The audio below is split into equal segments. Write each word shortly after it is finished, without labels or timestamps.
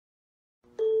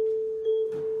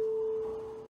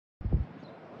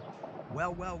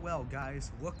Well,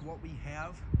 guys, look what we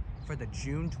have for the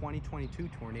June 2022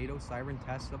 tornado siren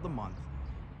test of the month.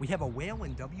 We have a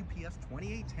Whelen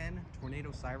WPS-2810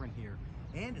 tornado siren here,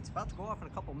 and it's about to go off in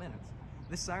a couple minutes.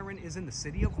 This siren is in the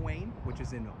city of Wayne, which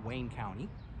is in Wayne County.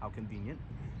 How convenient.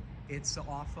 It's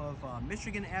off of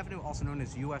Michigan Avenue, also known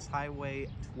as US Highway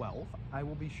 12. I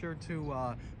will be sure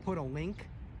to put a link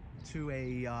to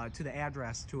the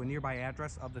address, to a nearby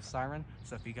address of the siren,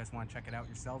 so if you guys want to check it out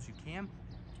yourselves, you can.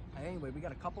 Anyway, we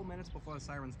got a couple minutes before the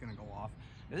siren's going to go off.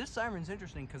 Now, this siren's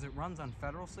interesting because it runs on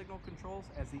federal signal controls,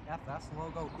 as the FS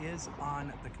logo is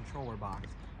on the controller box,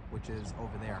 which is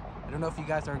over there. I don't know if you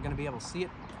guys are going to be able to see it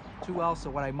too well, so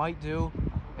what I might do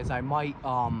is I might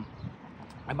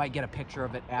get a picture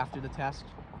of it after the test,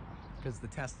 because the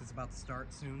test is about to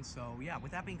start soon. So yeah,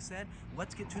 with that being said,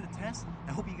 let's get to the test.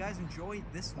 I hope you guys enjoy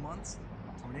this month's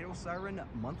tornado siren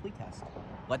monthly test.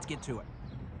 Let's get to it.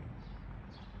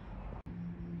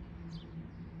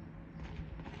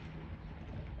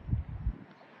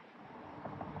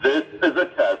 This is a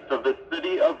test of the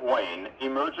City of Wayne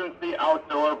Emergency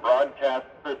Outdoor Broadcast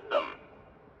System.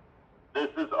 This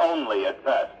is only a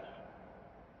test.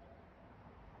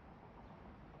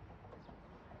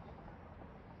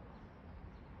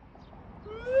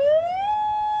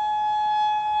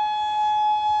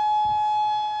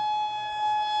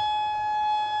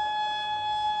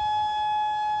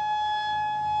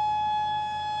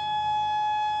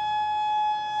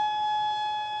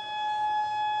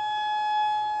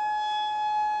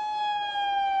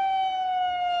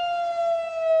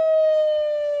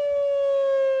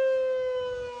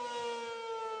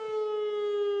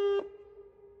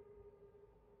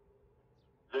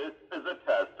 This is a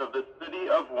test of the City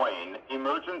of Wayne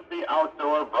Emergency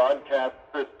Outdoor Broadcast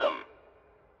System.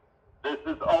 This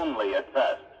is only a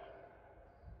test.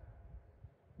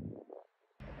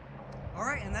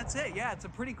 Alright, and that's it. Yeah, it's a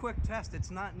pretty quick test. It's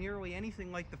not nearly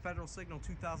anything like the Federal Signal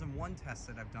 2001 test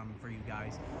that I've done for you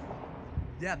guys.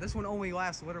 Yeah, this one only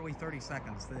lasts literally 30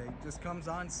 seconds. It just comes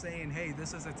on saying, hey,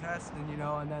 this is a test, and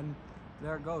and then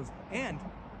there it goes. And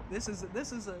this is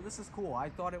cool. I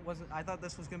thought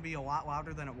this was gonna be a lot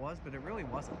louder than it was, but it really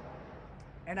wasn't.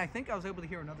 And I think I was able to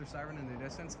hear another siren in the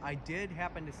distance. I did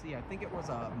happen to see, I think it was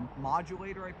a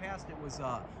modulator I passed. It was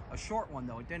a short one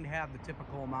though. It didn't have the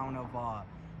typical amount of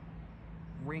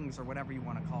rings or whatever you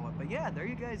want to call it. But yeah, there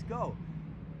you guys go.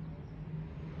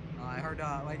 I heard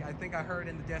I think I heard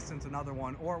in the distance another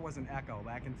one, or it was an echo.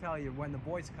 But I can tell you, when the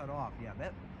voice cut off, yeah,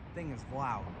 that thing is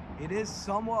loud. It is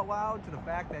somewhat loud to the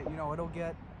fact that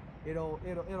it'll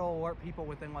alert people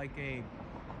within like a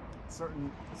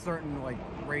certain like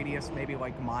radius, maybe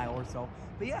like a mile or so.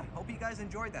 But yeah, hope you guys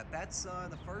enjoyed that. That's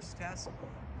the first test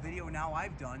video now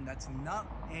I've done that's not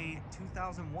a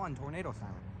 2001 tornado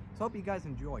siren. So hope you guys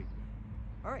enjoyed.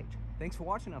 All right, thanks for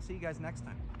watching. I'll see you guys next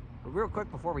time. But real quick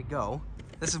before we go,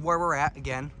 this is where we're at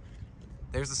again.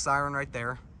 There's the siren right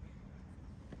there.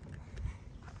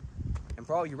 And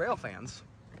for all you rail fans,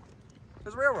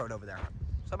 there's a railroad over there.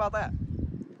 So how about that?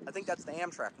 I think that's the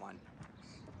Amtrak line.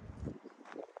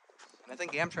 And I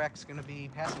think Amtrak's gonna be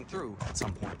passing through at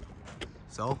some point.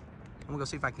 So I'm gonna go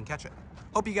see if I can catch it.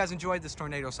 Hope you guys enjoyed this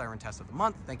tornado siren test of the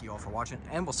month. Thank you all for watching,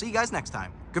 and we'll see you guys next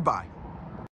time. Goodbye.